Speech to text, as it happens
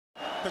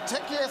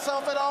Protect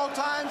yourself at all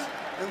times,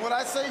 and when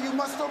I say you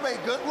must obey,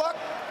 good luck,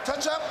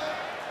 touch up.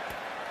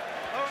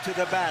 To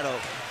the battle.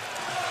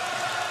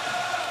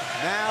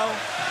 Now,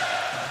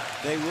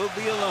 they will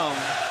be alone.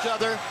 Each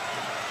other.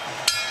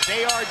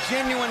 They are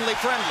genuinely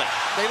friendly.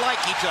 They like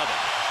each other.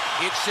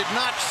 It should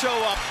not show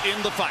up in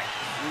the fight.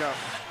 No.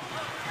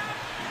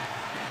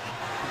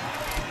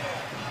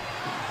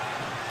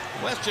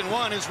 Question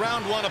one, is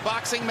round one a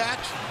boxing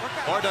match?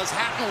 Or does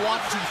Hatton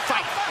want to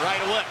fight right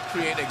away?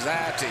 Create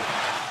anxiety.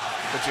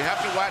 But you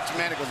have to watch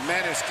Manny, because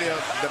Manny is still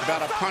the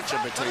better puncher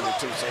between the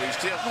two. So he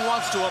still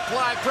Wants to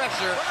apply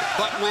pressure,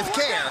 but with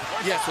care.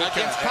 Yes, with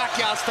against care.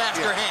 Pacquiao's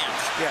faster hands.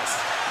 Yes.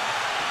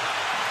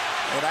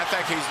 And I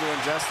think he's doing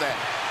just that.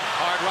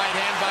 Hard right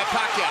hand by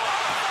Pacquiao.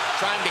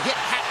 Trying to hit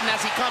Hatton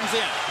as he comes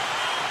in.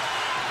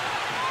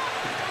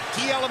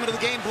 Key element of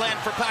the game plan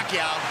for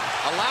Pacquiao.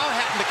 Allow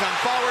Hatton to come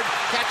forward,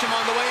 catch him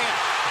on the way in.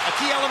 A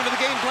key element of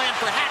the game plan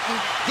for Hatton,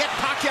 get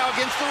Pacquiao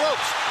against the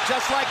ropes,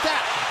 just like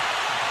that.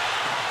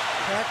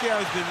 Pacquiao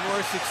has been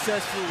more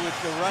successful with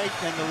the right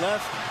than the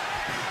left.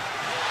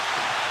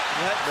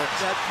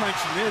 That punch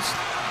missed.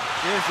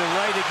 There's the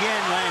right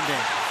again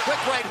landing.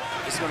 Quick right.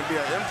 It's going to be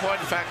an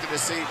important factor to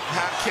see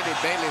how Kenny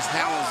Bayless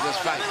handles this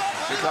fight,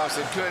 because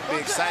it could be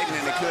exciting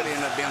and it could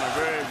end up being a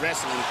very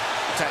wrestling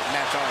type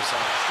match also.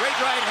 Straight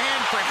right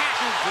hand for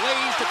Hatton,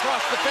 glazed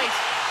across the face.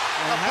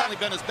 That's probably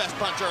been his best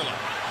punch early.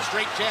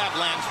 Straight jab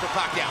lands for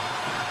Pacquiao.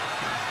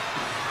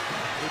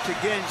 Which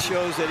again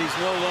shows that he's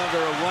no longer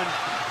a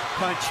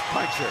one-punch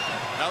puncher.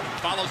 No,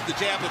 follows the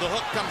jab with a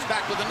hook, comes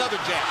back with another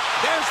jab.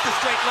 There's the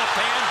straight left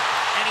hand,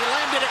 and he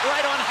landed it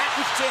right on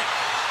Hatton's chin.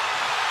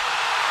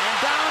 And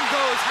down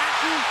goes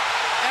Hatton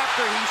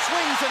after he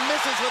swings and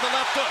misses with a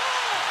left hook.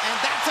 And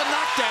that's a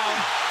knockdown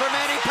for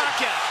Manny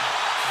Pacquiao.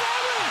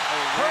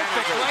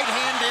 Perfect right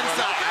hand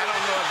inside. I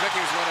don't know if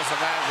Ricky's going to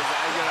survive.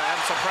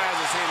 I'm surprised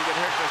to see him get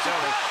hurt for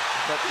shoulder.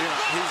 But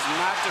he's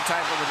not the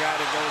type of a guy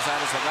that goes out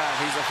to survive.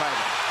 He's a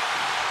fighter.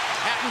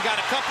 Hatton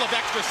got a couple of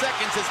extra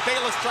seconds as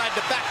Bayless tried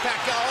to back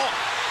Pacquiao off.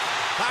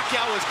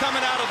 Pacquiao was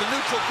coming out of the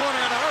neutral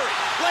corner in a hurry.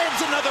 Lands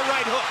another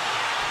right hook.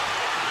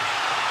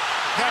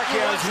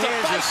 Pacquiao's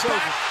hands are so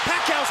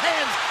Pacquiao's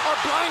hands are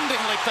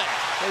blindingly fast.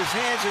 His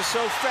hands are so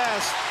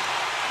fast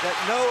that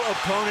no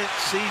opponent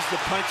sees the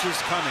punches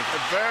coming.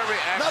 Very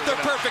accurate. Another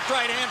perfect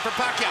right hand for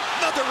Pacquiao.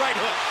 Another right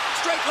hook.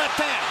 Straight left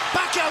hand.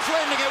 Pacquiao's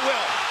landing at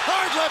will.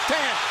 Hard left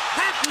hand.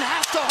 Hatton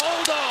has to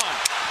hold on.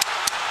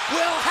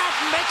 Will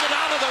Hatton make it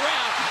out of the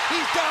round?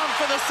 He's down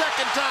for the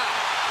second time.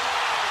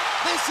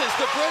 This is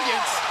the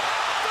brilliance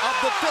of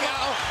the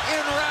Pacquiao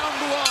in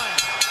round one.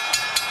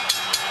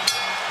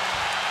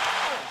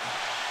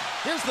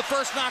 Here's the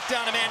first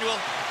knockdown, Emmanuel.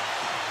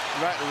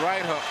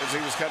 Right hook as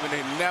he was coming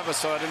in. Never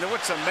saw it. And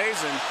what's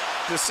amazing,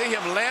 to see him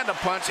land a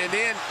punch and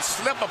then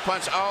slip a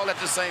punch all at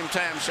the same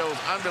time shows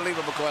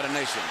unbelievable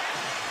coordination.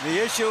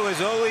 The issue has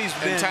always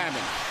been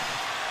timing.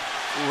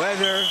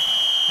 Whether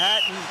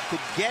Hatton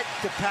could get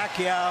to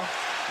Pacquiao.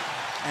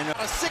 And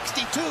a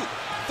 62,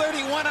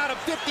 31 out of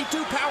 52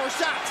 power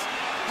shots.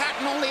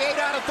 Hatton only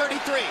 8 out of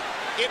 33.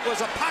 It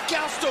was a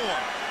Pacquiao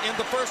storm in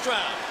the first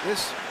round.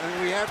 And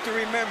we have to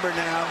remember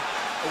now,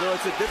 although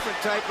it's a different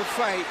type of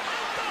fight,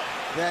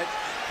 that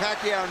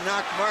Pacquiao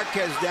knocked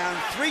Marquez down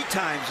 3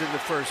 times in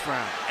the first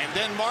round. And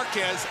then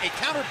Marquez, a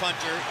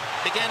counterpuncher,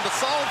 began to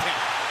solve him.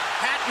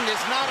 Hatton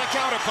is not a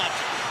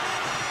counterpuncher.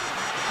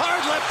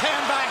 Hard left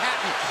hand by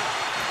Hatton.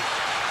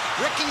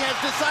 Ricky has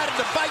decided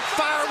to fight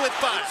fire with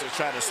fire. To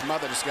try to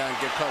smother this guy and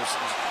get close.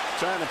 He's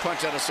trying to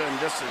punch at a certain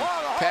distance.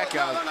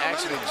 Pacquiao is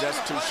actually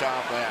just too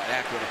sharp or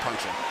accurate a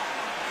puncher.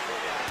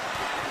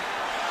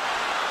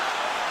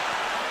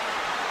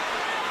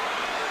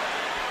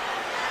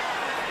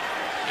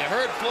 You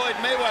heard Floyd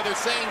Mayweather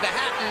saying to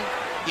Hatton,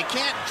 you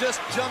can't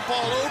just jump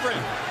all over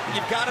him.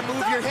 You've got to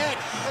move your head.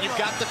 You've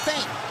got to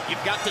think.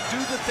 You've got to do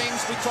the things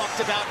we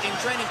talked about in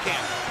training camp.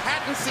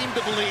 Hatton seemed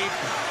to believe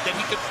that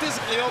he could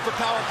physically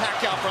overpower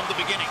Pacquiao from the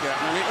beginning. Yeah,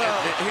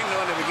 he knew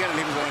in the beginning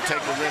he was going to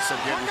take the risk of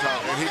getting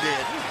caught, and he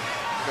did.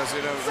 Because,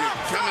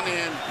 coming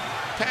in,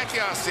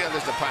 Pacquiao still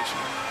is the puncher.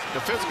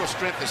 The physical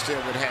strength is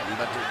still with Hatton,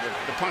 but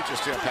the punch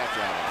is still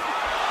Pacquiao.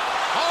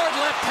 Hard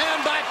left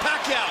hand by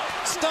Pacquiao.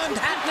 Stunned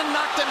Hatton and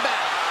knocked him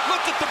back.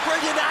 Look at the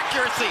brilliant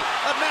accuracy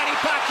of Manny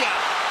Pacquiao.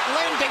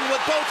 Landing with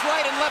both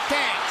right and left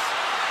hands.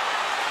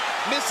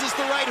 Misses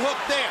the right hook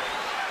there.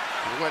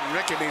 What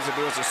Ricky needs to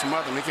do is to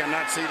smother him. He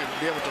cannot see to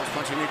deal with those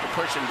punches. He needs to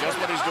push him, just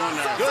what he's doing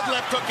now. Good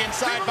left hook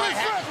inside by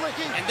Hatton.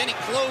 And then he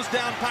closed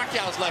down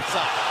Pacquiao's left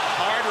side.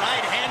 Hard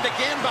right hand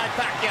again by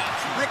Pacquiao.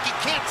 Ricky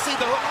can't see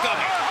the hook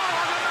coming.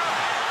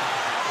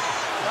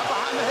 Right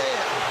behind the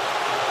head.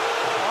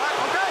 All right,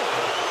 okay.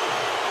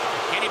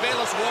 Kenny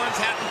Bayless warns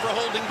Hatton for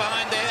holding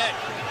behind the head.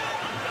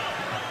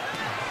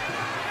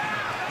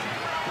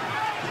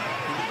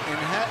 In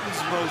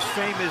Hatton's most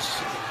famous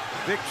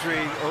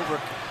victory over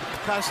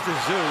Costa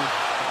Zoo,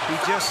 he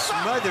just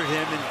smothered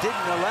him and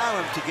didn't allow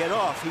him to get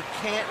off. He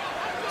can't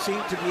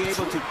seem to be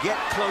able to get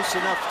close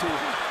enough to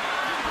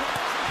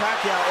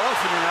Pacquiao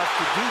often enough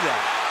to do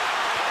that.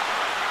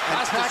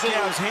 And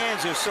Pacquiao's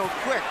hands are so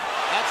quick.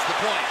 That's the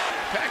point.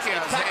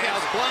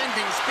 Pacquiao's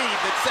blinding speed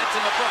that sets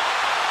him apart.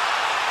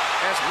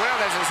 As well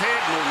as his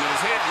head movement.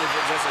 His head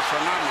movement just is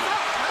phenomenal.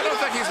 I don't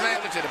think he's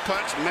able to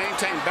punch,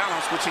 maintain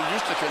balance, which he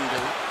used to couldn't do.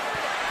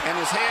 And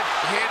his head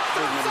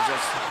movement is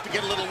just... To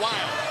get a little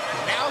wild.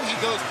 Now he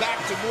goes back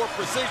to more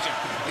precision.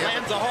 Yeah,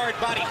 lands a hard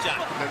body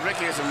shot. But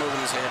Ricky isn't moving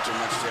his head too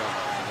much still.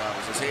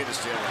 His head is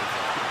still right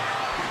there.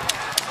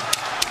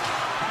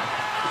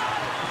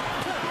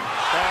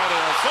 That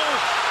is...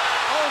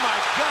 Oh my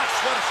gosh,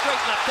 what a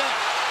straight left hand.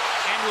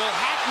 And will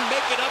Hatton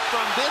make it up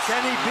from this?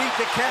 Can he beat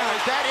the count?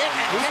 Is that it?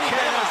 And Kenny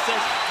Bayless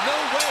says, no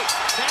way.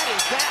 That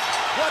is that.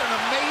 What an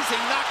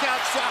amazing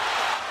knockout shot.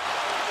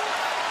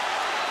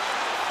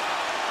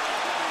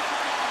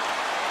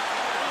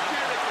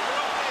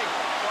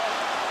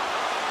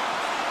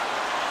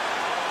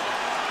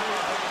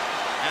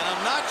 And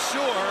I'm not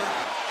sure.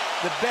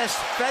 The best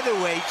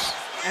featherweights.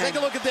 Take a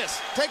look at this.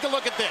 Take a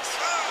look at this.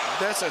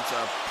 This is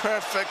a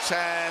perfect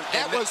time.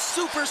 That was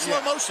super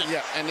slow motion.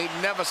 Yeah, and he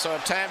never saw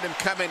timed him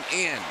coming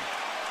in.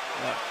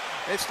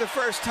 It's the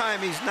first time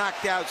he's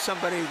knocked out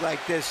somebody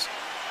like this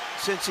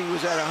since he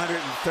was at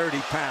 130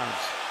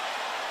 pounds.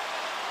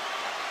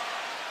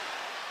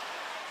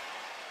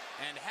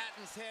 And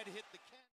Hatton's head hit the